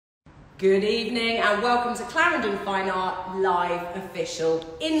Good evening and welcome to Clarendon Fine Art Live official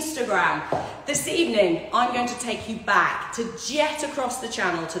Instagram. This evening I'm going to take you back to jet across the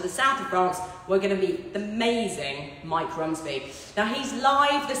channel to the south of France. We're going to meet the amazing Mike Rumsby. Now he's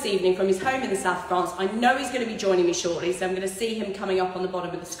live this evening from his home in the south of France. I know he's going to be joining me shortly, so I'm going to see him coming up on the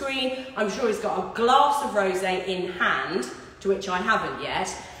bottom of the screen. I'm sure he's got a glass of rosé in hand, to which I haven't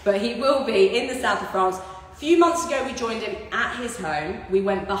yet, but he will be in the south of France. A few months ago we joined him at his home. We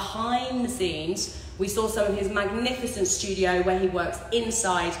went behind the scenes. We saw some of his magnificent studio where he works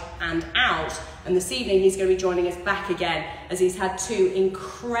inside and out. And this evening he's going to be joining us back again as he's had two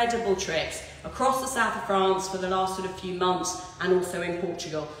incredible trips across the south of France for the last sort of few months and also in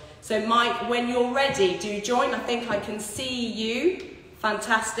Portugal. So Mike, when you're ready, do join. I think I can see you.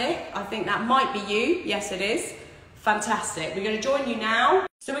 Fantastic. I think that might be you. Yes, it is. Fantastic. We're going to join you now.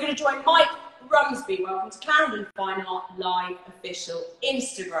 So we're going to join Mike Rumsby. Welcome to Clarendon Fine Art Live official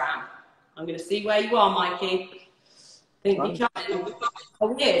Instagram. I'm going to see where you are, Mikey. Think you can.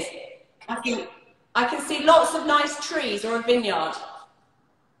 Oh, he is. I can see lots of nice trees or a vineyard.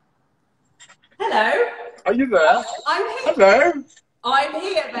 Hello. Are you there? I'm here. Hello. I'm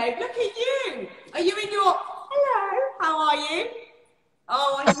here, babe. Look at you. Are you in your... Hello. How are you?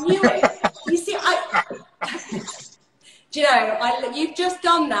 Oh, I knew it. You see, do you know, you've just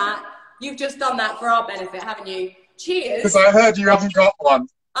done that. You've just done that for our benefit, haven't you? Cheers. Because I heard you haven't got one.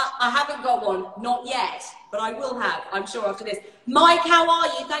 I haven't got one, not yet, but I will have, I'm sure, after this. Mike, how are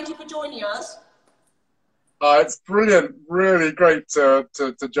you? Thank you for joining us. It's brilliant. Really great to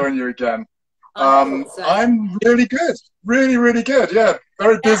join you again. So. I'm really good. Really, really good. Yeah,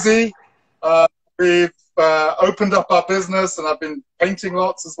 very busy. We've opened up our business and I've been painting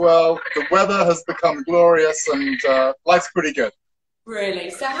lots as well. The weather has become glorious and life's pretty good. Really?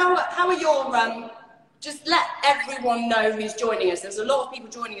 So how are your, just let everyone know who's joining us. There's a lot of people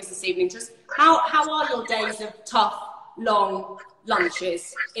joining us this evening. Just how are your days of tough, long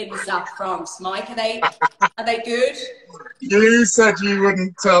lunches in the south of France, Mike? Are they good? You said you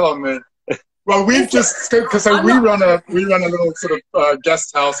wouldn't tell on me. Well, we've just, because we run a little sort of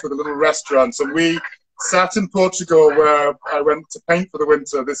guest house with a little restaurant, and we sat in Portugal where I went to paint for the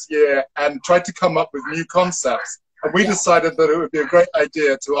winter this year and tried to come up with new concepts. And we decided that it would be a great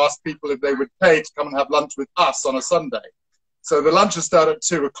idea to ask people if they would pay to come and have lunch with us on a Sunday. So the lunches start at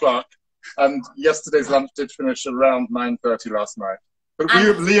 2 o'clock, and yesterday's lunch did finish around 9:30 last night. But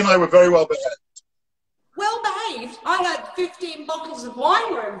Lee and I were very well behaved. Well behaved? I had 15 bottles of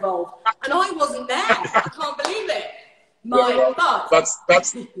wine were involved, and I wasn't there. I can't believe it.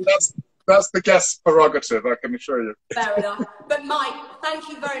 That's the guest's prerogative, I can assure you. Fair enough. But Mike, thank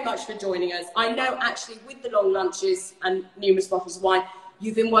you very much for joining us. I know actually with the long lunches and numerous bottles of wine,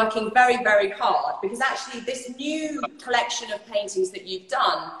 you've been working very, very hard because actually this new collection of paintings that you've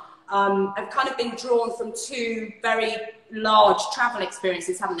done have kind of been drawn from two very large travel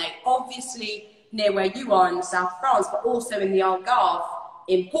experiences, haven't they? Obviously near where you are in the south of France, but also in the Algarve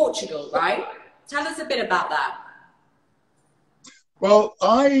in Portugal, right? Tell us a bit about that. Well,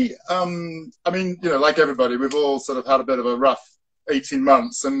 I mean, you know, like everybody, we've all sort of had a bit of a rough 18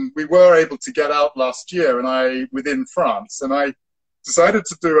 months, and we were able to get out last year, and within France, and I decided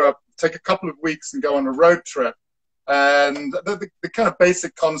to take a couple of weeks and go on a road trip, and the kind of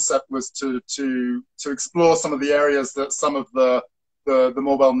basic concept was to explore some of the areas that some of the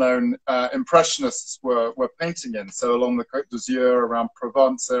more well-known Impressionists were painting in. So along the Côte d'Azur, around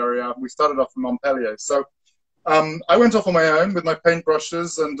Provence area, we started off in Montpellier. So I went off on my own with my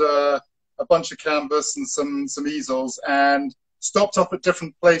paintbrushes and a bunch of canvas and some easels, and stopped off at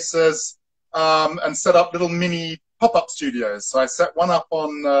different places and set up little mini pop-up studios. So I set one up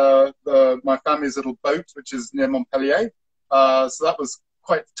on my family's little boat, which is near Montpellier. So that was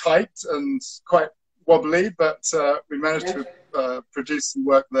quite tight and quite wobbly, but we managed to produce some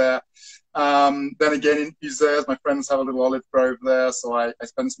work there. Then again in Uzès, my friends have a little olive grove there, so I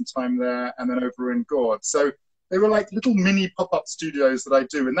spent some time there, and then over in Gordes. So they were like little mini pop-up studios that I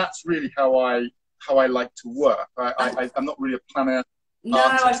do, and that's really how I like to work. I'm not really a planner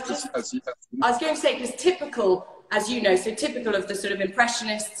artist, I was going to say, because typical, as you know, so typical of the sort of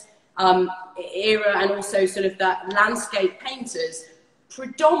Impressionist era, and also sort of that landscape painters,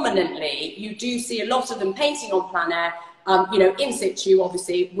 predominantly you do see a lot of them painting on plein air, you know, in situ,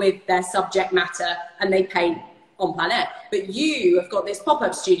 obviously, with their subject matter, and they paint on plein air. But you have got this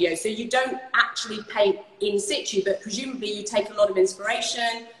pop-up studio, so you don't actually paint in situ, but presumably you take a lot of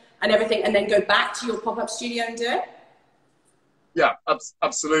inspiration and everything, and then go back to your pop-up studio and do it? Yeah,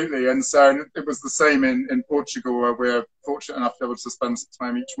 absolutely. And so it was the same in Portugal, where we're fortunate enough to be able to spend some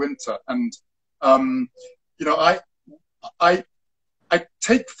time each winter. And, you know, I I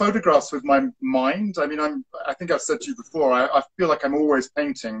take photographs with my mind. I mean, I think I've said to you before, I feel like I'm always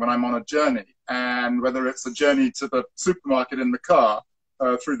painting when I'm on a journey, and whether it's a journey to the supermarket in the car,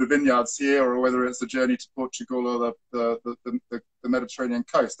 through the vineyards here, or whether it's a journey to Portugal or the Mediterranean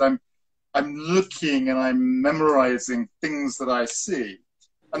coast, I'm looking and I'm memorizing things that I see.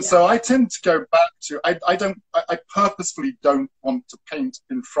 And so I tend to go back to, I purposefully don't want to paint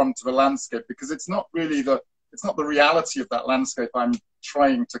in front of a landscape, because it's not really it's not the reality of that landscape I'm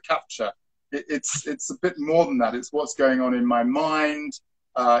trying to capture. It's a bit more than that. It's what's going on in my mind.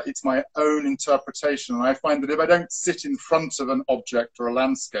 It's my own interpretation. And I find that if I don't sit in front of an object or a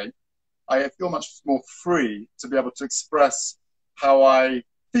landscape, I feel much more free to be able to express how I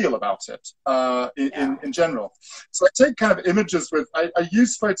feel about it in general. So I take kind of images with, I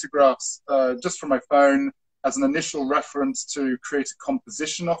use photographs just from my phone as an initial reference to create a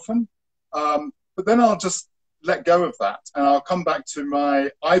composition often. But then I'll just let go of that, and I'll come back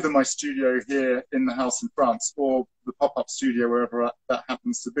to either my studio here in the house in France or the pop-up studio, wherever that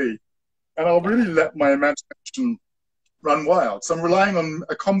happens to be. And I'll really let my imagination run wild. So I'm relying on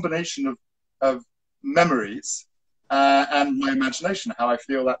a combination of memories and my imagination, how I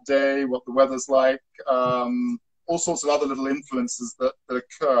feel that day, what the weather's like, all sorts of other little influences that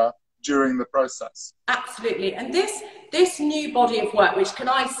occur during the process. Absolutely. And this new body of work, which, can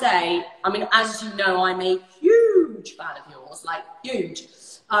I say, I mean, as you know, I'm a huge fan of yours, like huge.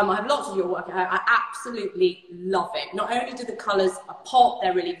 I have lots of your work. I absolutely love it. Not only do the colours pop,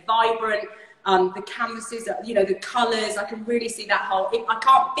 they're really vibrant. The canvases, you know, the colours, I can really see that whole, I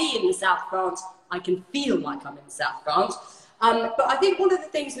can't be in the South of France, I can feel like I'm in the South of France. But I think one of the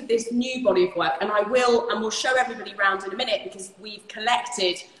things with this new body of work, and we'll show everybody around in a minute, because we've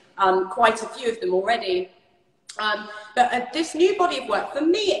collected quite a few of them already. But this new body of work, for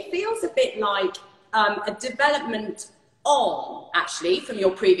me, it feels a bit like a development on, actually, from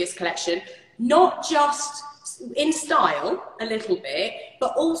your previous collection, not just in style a little bit,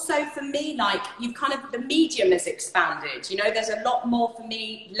 but also for me, like, you've kind of, the medium has expanded. You know, there's a lot more, for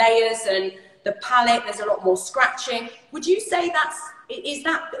me, layers, and the palette, there's a lot more scratching. Would you say is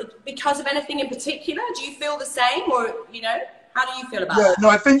that because of anything in particular? Do you feel the same, or, you know, how do you feel about that?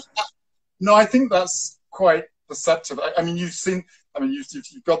 I think that's quite perceptive. I mean, you've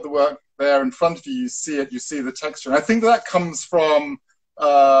got the work there in front of you, you see it, you see the texture. And I think that comes from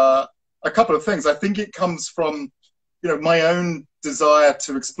a couple of things. I think it comes from, you know, my own desire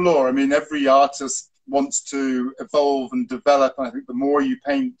to explore. I mean, every artist wants to evolve and develop, and I think the more you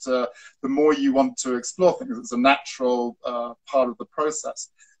paint, the more you want to explore things. It's a natural part of the process.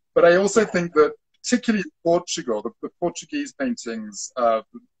 But I also think that, particularly in Portugal, the Portuguese paintings,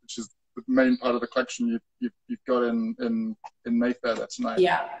 which is the main part of the collection you've got in Mayfair there tonight.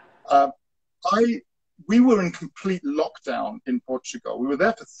 Yeah. We were in complete lockdown in Portugal. We were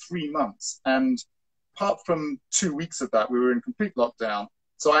there for 3 months, and apart from 2 weeks of that, we were in complete lockdown.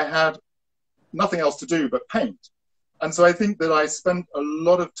 So I had nothing else to do but paint. And so I think that I spent a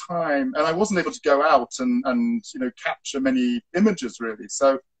lot of time, and I wasn't able to go out and you know, capture many images really.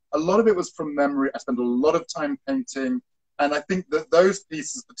 So a lot of it was from memory. I spent a lot of time painting, and I think that those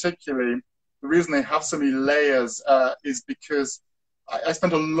pieces particularly, the reason they have so many layers is because I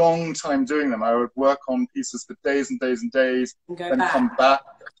spent a long time doing them. I would work on pieces for days and days and days, then come back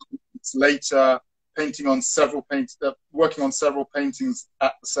later, working on several paintings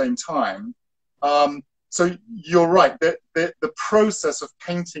at the same time. So you're right, the process of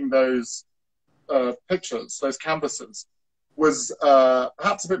painting those pictures, those canvases, was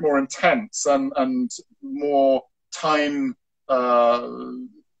perhaps a bit more intense and more time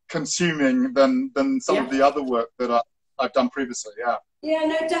consuming than some of the other work that I've done previously. Yeah,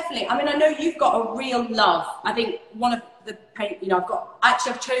 no, definitely. I mean, I know you've got a real love. I think one of the paint, you know,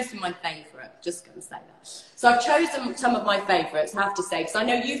 I've chosen my favourite, just going to say that. So I've chosen some of my favourites, I have to say, because I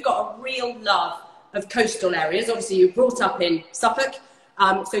know you've got a real love of coastal areas. Obviously, you were brought up in Suffolk,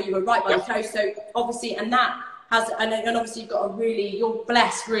 so you were right by the coast. So obviously, and obviously you've got you're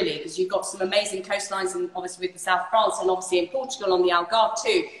blessed really, because you've got some amazing coastlines, and obviously with the South of France, and obviously in Portugal on the Algarve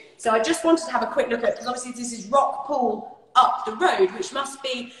too. So I just wanted to have a quick look at, because obviously this is Rockpool up the road, which must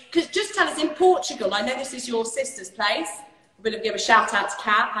be, because just tell us, in Portugal, I know this is your sister's place. We'll give a shout out to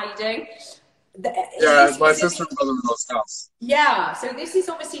Kat. How are you doing? It's my sister and brother-in-law's house. Yeah, so this is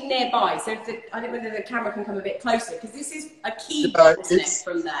obviously nearby. So I don't know whether the camera can come a bit closer, because this is a key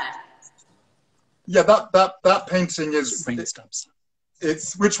from there. Yeah, that painting is Rainstops.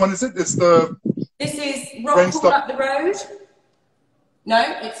 It's, which one is it? It's the. This is Rockpool up the road. No,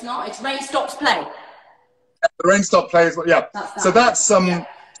 it's not. It's Rainstops Play. The Rainstop Play is, yeah. So that's so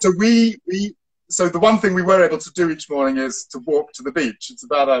so the one thing we were able to do each morning is to walk to the beach. It's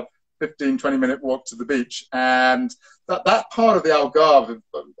about a 15-20 minute walk to the beach, and that part of the Algarve,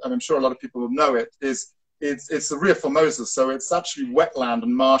 and I'm sure a lot of people will know it, is it's the Rio Formosa, so it's actually wetland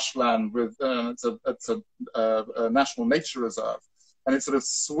and marshland with it's a national nature reserve, and it sort of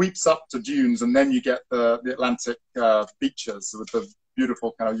sweeps up to dunes, and then you get the Atlantic beaches with the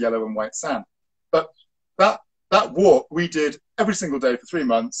beautiful kind of yellow and white sand. But that walk we did every single day for 3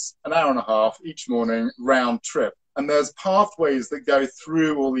 months, an hour and a half each morning, round trip. And there's pathways that go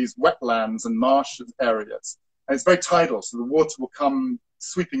through all these wetlands and marsh areas. And it's very tidal, so the water will come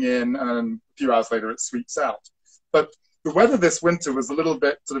sweeping in, and a few hours later it sweeps out. But the weather this winter was a little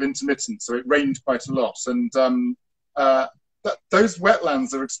bit sort of intermittent, so it rained quite a lot. And those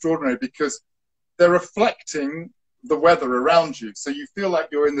wetlands are extraordinary because they're reflecting the weather around you. So you feel like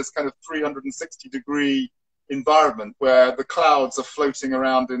you're in this kind of 360-degree environment where the clouds are floating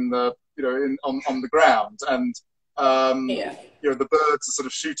around in the, on the ground, and the birds are sort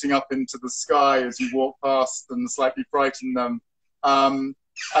of shooting up into the sky as you walk past and slightly frighten them. And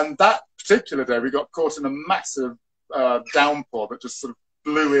that particular day, we got caught in a massive downpour that just sort of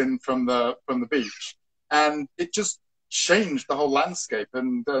blew in from the beach, and it just changed the whole landscape,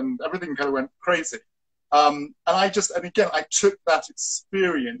 and everything kind of went crazy. And again, I took that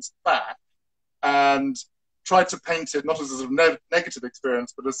experience back and tried to paint it not as a sort of negative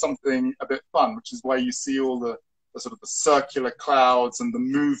experience, but as something a bit fun, which is why you see all the sort of the circular clouds and the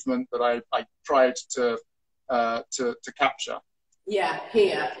movement that I tried to capture. Yeah,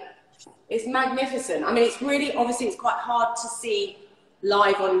 here. It's magnificent. I mean, it's really, obviously it's quite hard to see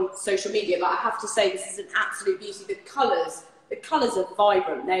live on social media, but I have to say this is an absolute beauty. The colours are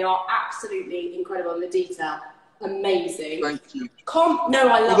vibrant. They are absolutely incredible, and the detail, amazing. Thank you.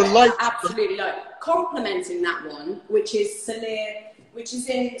 I love it. I absolutely love it. Complementing that one, which is in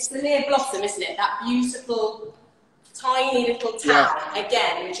Salir Blossom, isn't it? That beautiful, tiny little town,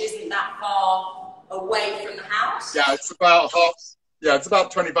 again, which isn't that far away from the house. Yeah, it's about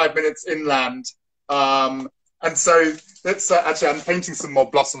 25 minutes inland. And so it's actually, I'm painting some more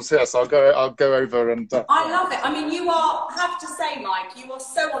blossoms here, so I'll go over and. I love it. I mean, I have to say, Mike, you are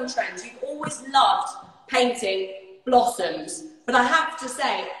so on trend. You've always loved painting blossoms, but I have to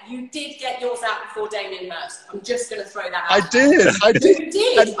say, you did get yours out before Damien Hirst. I'm just going to throw that out. I did. You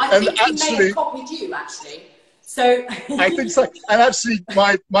did. I think he may have copied you, actually. So I think so. And actually,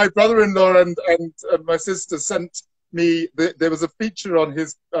 my brother-in-law and my sister sent me. There was a feature on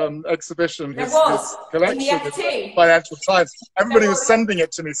his exhibition, his collection, in the Financial Times. Everybody was sending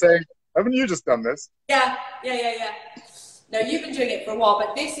it to me, saying, "Haven't you just done this?" Yeah. No, you've been doing it for a while,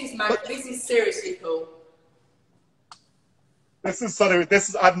 but this is seriously cool.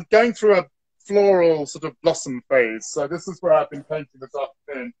 I'm going through a floral sort of blossom phase, so this is where I've been painting this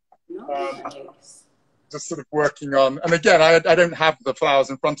afternoon. Nice. Just sort of working on, and again, I don't have the flowers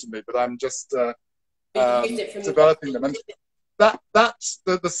in front of me, but I'm just developing them. And the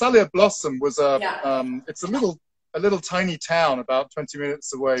Salir Blossom was it's a little tiny town about 20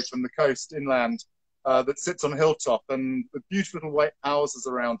 minutes away from the coast inland that sits on a hilltop, and the beautiful little white houses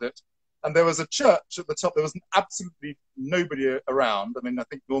around it. And there was a church at the top. There was absolutely nobody around. I mean, I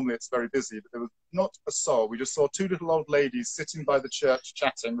think normally it's very busy, but there was not a soul. We just saw two little old ladies sitting by the church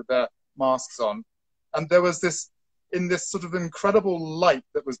chatting with their masks on. And there was in this sort of incredible light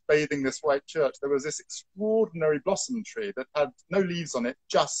that was bathing this white church, there was this extraordinary blossom tree that had no leaves on it,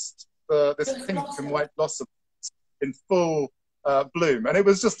 just this pink and white blossom in full bloom. And it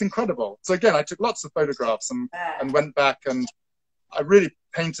was just incredible. So again, I took lots of photographs and went back, and I really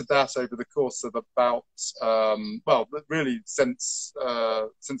painted that over the course of about, really since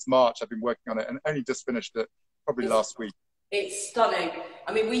March I've been working on it, and only just finished it probably last week. It's stunning.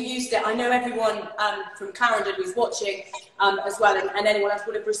 I mean, we used it. I know everyone from Clarendon who's watching as well, and anyone else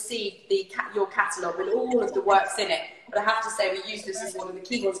would have received your catalogue with all of the works in it. But I have to say, we use this as one of the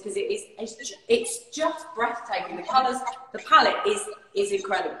key ones because it's just breathtaking. The colours, the palette is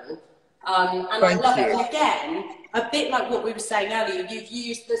incredible. And I love it. And again, a bit like what we were saying earlier,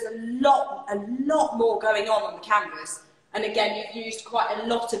 there's a lot more going on the canvas. And again, you've used quite a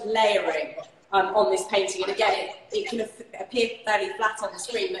lot of layering on this painting. And again, it can appear fairly flat on the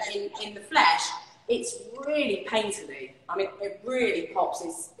screen, but in the flesh, it's really painterly. I mean, it really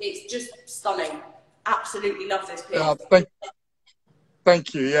pops. It's just stunning. Absolutely love this piece.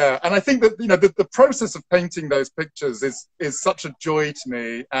 Thank you. Yeah, and I think that the process of painting those pictures is such a joy to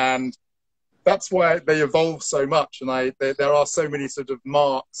me, and that's why they evolve so much. And there are so many sort of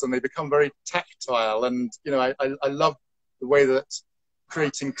marks, and they become very tactile. And I love the way that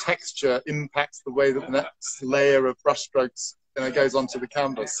creating texture impacts the way that the next layer of brushstrokes goes onto the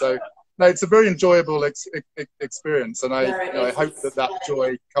canvas. So no, it's a very enjoyable experience, and No, I hope that that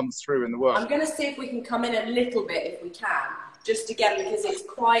joy comes through in the work. I'm going to see if we can come in a little bit, if we can, just again, because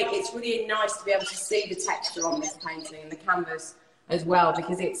it's really nice to be able to see the texture on this painting and the canvas as well,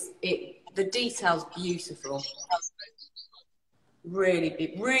 because the detail's beautiful.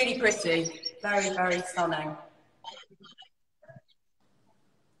 Really, really pretty. Very, very stunning.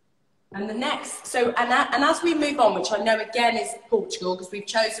 And the next, so, and as we move on, which I know again is Portugal,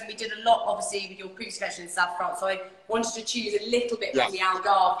 because we did a lot, obviously, with your previous collection in South France, so I wanted to choose a little bit from the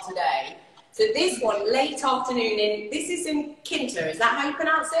Algarve today. So this one, late afternoon this is in Quinta, is that how you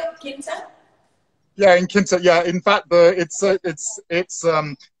pronounce it? Quinta? Yeah, in Quinta, yeah. In fact, there's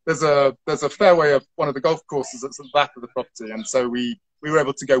a fairway of one of the golf courses that's at the back of the property, and so we were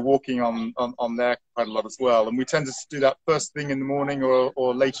able to go walking on there quite a lot as well. And we tended to do that first thing in the morning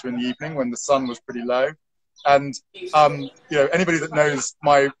or later in the evening when the sun was pretty low. And you know, anybody that knows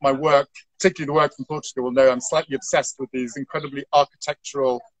my work, particularly the work from Portugal, will know I'm slightly obsessed with these incredibly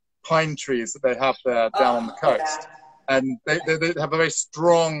architectural pine trees that they have there down on the coast. And they have a very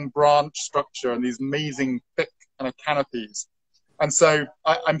strong branch structure and these amazing thick kind of canopies. And so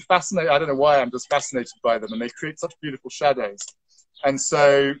I'm fascinated. I don't know why, I'm just fascinated by them, and they create such beautiful shadows. And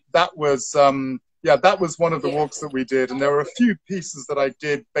so that was, that was one of the walks that we did. And there were a few pieces that I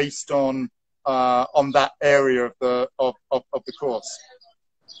did based on that area of the course.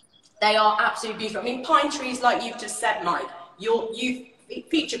 They are absolutely beautiful. I mean, pine trees, like you've just said, Mike, you've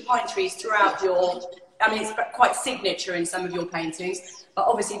featured pine trees throughout your, I mean, it's quite signature in some of your paintings, but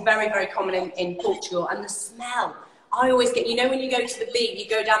obviously very, very common in Portugal. And the smell, I always get, you know, when you go to the beach, you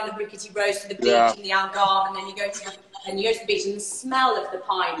go down the rickety roads to the beach in the Algarve, and then you go to the beach, and the smell of the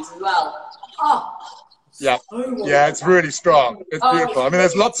pines as well. Oh, yeah, so yeah, it's really strong. It's beautiful. It's I mean,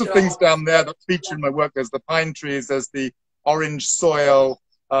 there's lots of strong. things down there that feature in my work. There's the pine trees, there's the orange soil,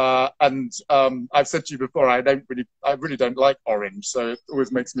 and I've said to you before, I really don't like orange, so it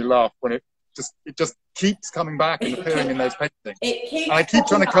always makes me laugh when it just keeps coming back and appearing in those paintings. And I keep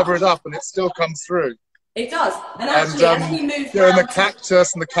trying to cover it up, and it still comes through. It does. And actually, as we move and the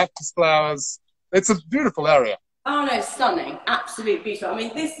cactus and the cactus flowers, it's a beautiful area. Oh no, stunning, absolutely beautiful. I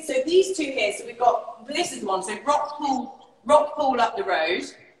mean, these two here. So we've got, this is one. So rock pool up the road,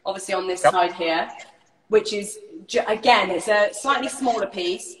 obviously on this side here, which is again, it's a slightly smaller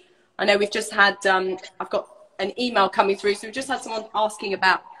piece. I know we've just had, I've got an email coming through, so we've just had someone asking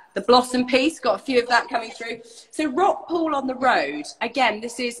about the blossom piece. Got a few of that coming through. So rock pool on the road. Again,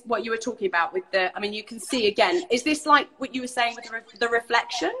 this is what you were talking about with the. I mean, you can see again. Is this like what you were saying with the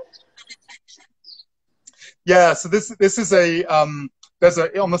reflection? Yeah, so this is on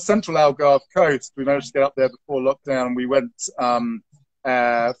the central Algarve coast. We managed to get up there before lockdown. We went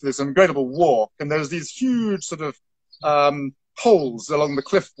for this incredible walk, and there's these huge sort of holes along the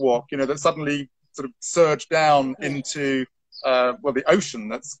cliff walk, you know, that suddenly sort of surge down into the ocean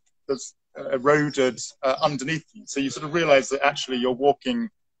that's eroded underneath you. So you sort of realize that actually you're walking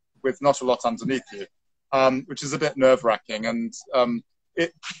with not a lot underneath you, which is a bit nerve-wracking. And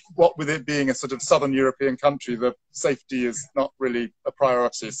what with it being a sort of southern European country, the safety is not really a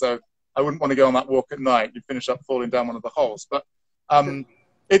priority. So I wouldn't want to go on that walk at night. You finish up falling down one of the holes. But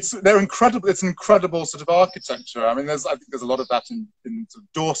they're incredible. It's an incredible sort of architecture. I mean, I think there's a lot of that in sort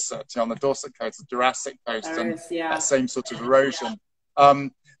of Dorset, you know, on the Dorset coast, the Jurassic coast, that same sort of erosion.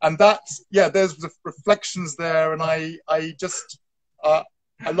 And that's, there's the reflections there. And I just, a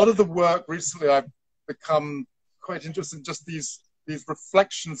lot of the work recently, I've become quite interested in just these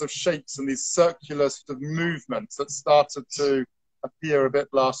reflections of shapes and these circular sort of movements that started to appear a bit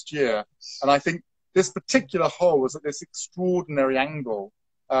last year. And I think this particular hole was at this extraordinary angle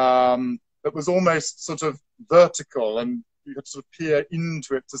that was almost sort of vertical, and you could sort of peer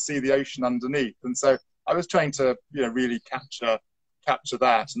into it to see the ocean underneath. And so I was trying to, you know, really capture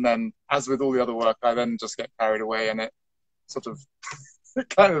that. And then, as with all the other work, I then just get carried away, and it sort of it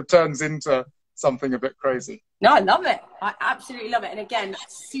kind of turns into something a bit crazy. No, I love it. I absolutely love it. And again,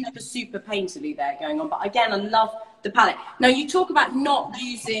 super painterly there going on. But again, I love the palette. Now, you talk about not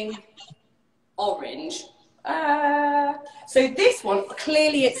using orange. So this one,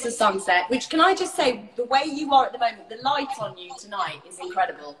 clearly it's the sunset, which, can I just say, the way you are at the moment, the light on you tonight is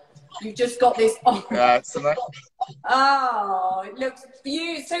incredible. You've just got this orange. Oh, it looks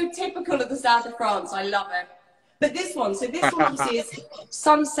beautiful. So typical of the south of France. I love it. But this one obviously is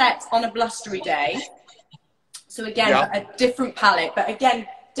sunset on a blustery day. So again, a different palette, but again,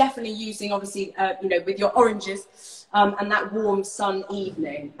 definitely using, obviously, you know, with your oranges and that warm sun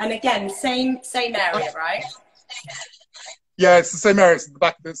evening. And again, same area, right? Yeah, it's the same area. It's the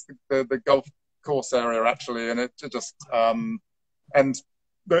back. It's the golf course area actually, and it just and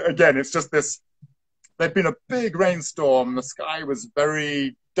again, it's just this. There'd been a big rainstorm. The sky was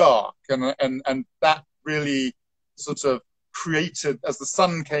very dark, and that really sort of created, as the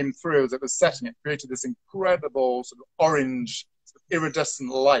sun came through, as it was setting, it created this incredible sort of orange, sort of iridescent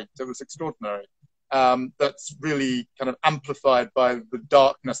light. It was extraordinary. That's really kind of amplified by the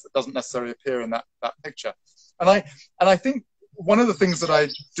darkness that doesn't necessarily appear in that picture. And I think one of the things that I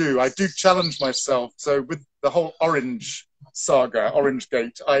do challenge myself. So with the whole orange saga, Orange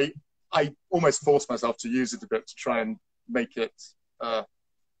Gate, I almost force myself to use it a bit to try and make it, you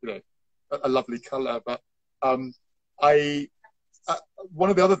know, a lovely color. But one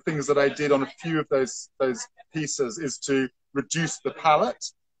of the other things that I did on a few of those pieces is to reduce the palette.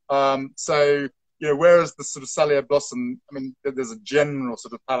 So, you know, whereas the sort of Sallia Blossom, I mean, there's a general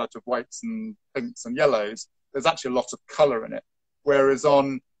sort of palette of whites and pinks and yellows, there's actually a lot of color in it. Whereas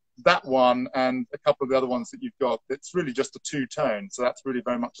on that one and a couple of the other ones that you've got, it's really just a two-tone. So that's really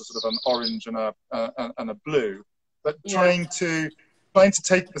very much a sort of an orange and a blue. But trying to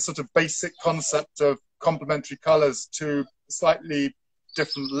take the sort of basic concept of complementary colors to a slightly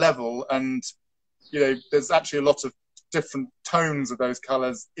different level. And, you know, there's actually a lot of different tones of those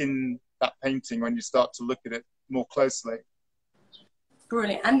colors in that painting when you start to look at it more closely.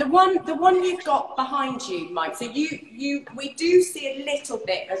 Brilliant. And the one you've got behind you, Mike, so we do see a little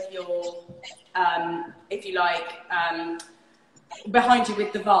bit of your, if you like, behind you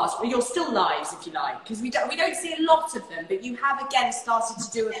with the vase, but your still lives, if you like, because we don't see a lot of them, but you have again started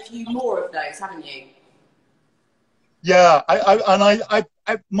to do a few more of those, haven't you? Yeah,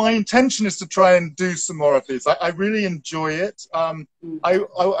 my intention is to try and do some more of these. I really enjoy it.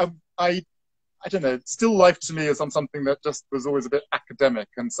 I don't know, still life to me is something that just was always a bit academic,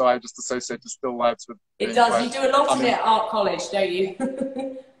 and so I just associated still lives with it. Does. Like, you do a lot of it at art college, don't you?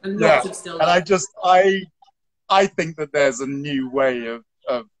 And lots of still lives. And I think that there's a new way of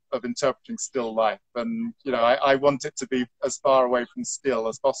interpreting still life, and you know, I want it to be as far away from still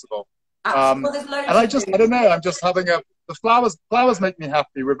as possible. Well, there's loads and I don't know, I'm just having the flowers make me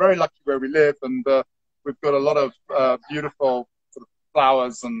happy. We're very lucky where we live, and we've got a lot of beautiful sort of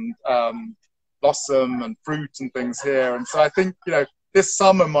flowers and blossom and fruit and things here. And so I think, you know, this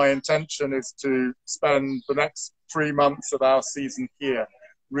summer my intention is to spend the next 3 months of our season here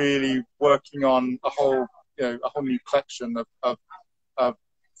really working on a whole new collection of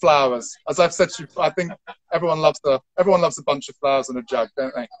flowers. As I've said to you, I think everyone loves a bunch of flowers in a jug,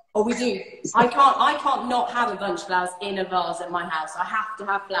 don't they? Oh, we do. I can't not have a bunch of flowers in a vase at my house. I have to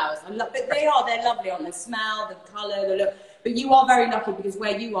have flowers. But they're lovely on the smell, the colour, the look. But you are very lucky because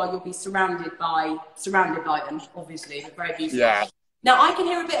where you are, you'll be surrounded by them. Obviously, they're very beautiful. Yeah. Now I can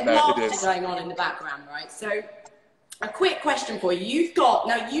hear a bit of laughter going on in the background, right? So, a quick question for you.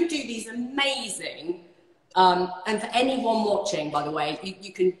 You do these amazing. And for anyone watching, by the way,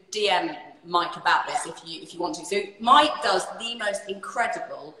 you can DM Mike about this if you want to. So Mike does the most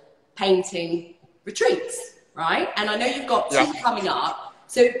incredible painting retreats, right? And I know you've got two coming up,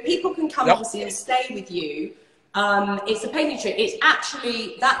 so people can come obviously and stay with you. It's a painting retreat. It's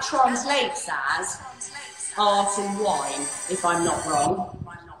actually, that translates as art and wine, if I'm not wrong.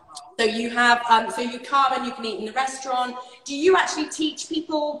 So you have, so you come and you can eat in the restaurant. Do you actually teach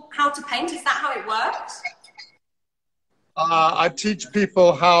people how to paint? Is that how it works? I teach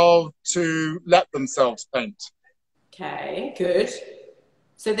people how to let themselves paint. Okay, good.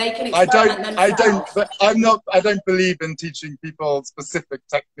 So they can experiment themselves. I don't believe in teaching people specific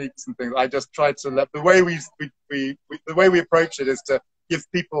techniques and things. I just try to the way we approach it is to give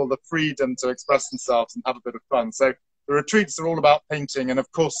people the freedom to express themselves and have a bit of fun. So the retreats are all about painting and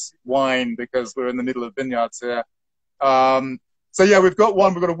of course wine, because we're in the middle of vineyards here. So yeah, we've got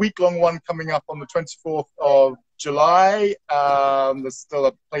a week-long one coming up on the 24th of July. There's still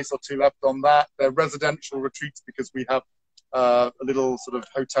a place or two left on that. They're residential retreats because we have a little sort of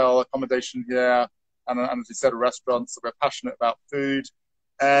hotel accommodation here, and as you said, a restaurant, so we're passionate about food.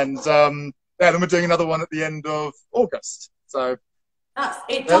 And then we're doing another one at the end of August. So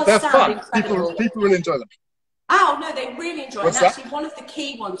they're fun. Incredible. People really enjoy them. Oh, no, they really enjoy it. And actually, one of the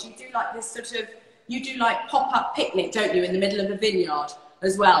key ones, you do like this sort of, you do like pop-up picnic, don't you, in the middle of a vineyard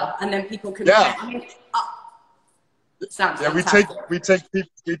as well, and then people can. Yeah. I mean, it sounds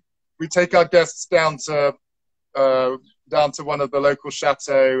fantastic. we take our guests down to one of the local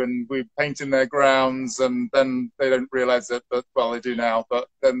chateaux, and we paint in their grounds, and then they don't realise it, but well, they do now. But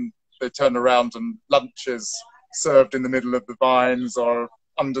then they turn around and lunch is served in the middle of the vines or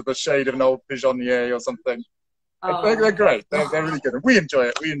under the shade of an old pigeonnier or something. Oh. They're great. They're really good. And we enjoy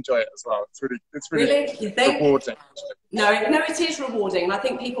it. We enjoy it as well. It's really rewarding. No, it is rewarding. And I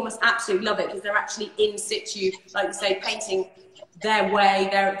think people must absolutely love it because they're actually in situ, like you say, painting their way,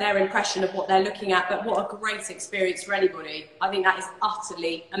 their impression of what they're looking at. But what a great experience for anybody. I think that is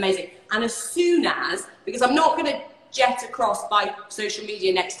utterly amazing. And as soon as, because I'm not going to jet across by social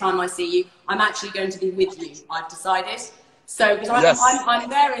media next time I see you, I'm actually going to be with you, I've decided. So, because I'm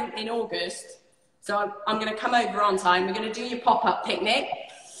there in August, so I'm going to come over on time. We're going to do your pop-up picnic.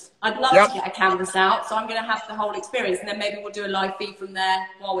 I'd love to get a canvas out, so I'm going to have the whole experience, and then maybe we'll do a live feed from there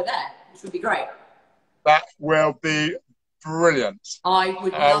while we're there, which would be great. That will be brilliant. I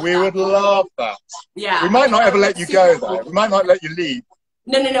would love we would love that. Yeah. We might not ever let you go, though. We might not let you leave.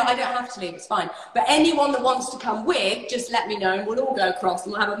 No, I don't have to leave, it's fine. But anyone that wants to come with, just let me know, and we'll all go across,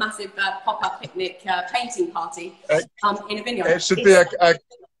 and we'll have a massive pop-up picnic painting party in a vineyard. It should be a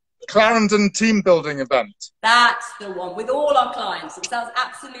Clarendon team building event. That's the one, with all our clients. It sounds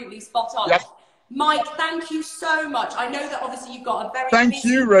absolutely spot on. Yep. Mike, thank you so much. I know that obviously you've got a very Thank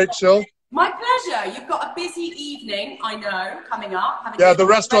you, Rachel. My pleasure. You've got a busy evening, I know, coming up. Yeah, the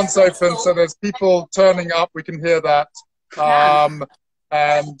restaurant's open, so there's people turning up. We can hear that.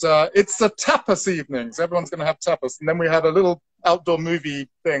 And it's a tapas evening, so everyone's going to have tapas. And then we have a little outdoor movie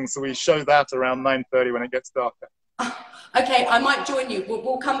thing, so we show that around 9:30 when it gets darker. Okay, I might join you.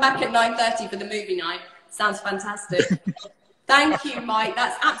 We'll come back at 9:30 for the movie night. Sounds fantastic. Thank you, Mike.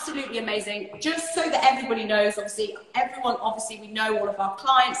 That's absolutely amazing. Just so that everybody knows, obviously, we know all of our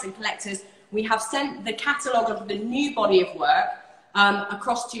clients and collectors. We have sent the catalogue of the new body of work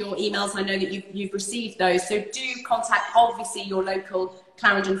across to your emails. I know that you've received those. So do contact, obviously, your local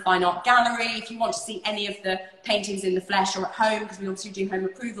Clarendon Fine Art Gallery if you want to see any of the paintings in the flesh or at home, because we obviously do home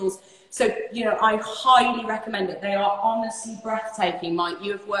approvals. So, you know, I highly recommend it. They are honestly breathtaking, Mike.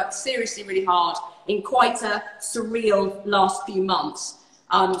 You have worked seriously really hard in quite a surreal last few months.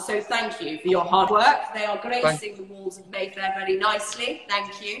 So thank you for your hard work. They are gracing the walls of Mayfair very nicely.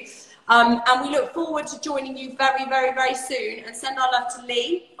 Thank you. And we look forward to joining you very, very, very soon. And send our love to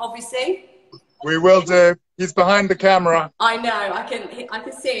Lee, obviously. We will do. He's behind the camera. I know. I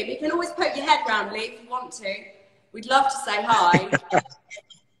can see him. You can always poke your head round, Lee, if you want to. We'd love to say hi.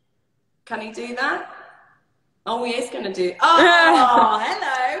 Can he do that? Oh, he is going to do. Oh,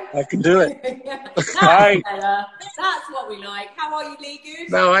 hello. I can do it. Hi. That's what we like. How are you, Lee? Good?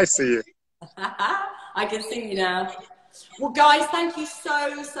 Now I see you. I can see you now. Well, guys, thank you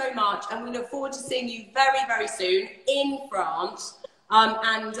so, so much. And we look forward to seeing you very, very soon in France.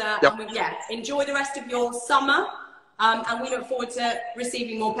 Enjoy the rest of your summer. And we look forward to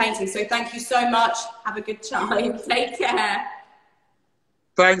receiving more paintings. So thank you so much. Have a good time. Take care.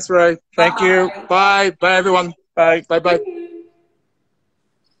 Thanks, Ray. Thank you. Bye. Bye, everyone. Bye. Bye-bye.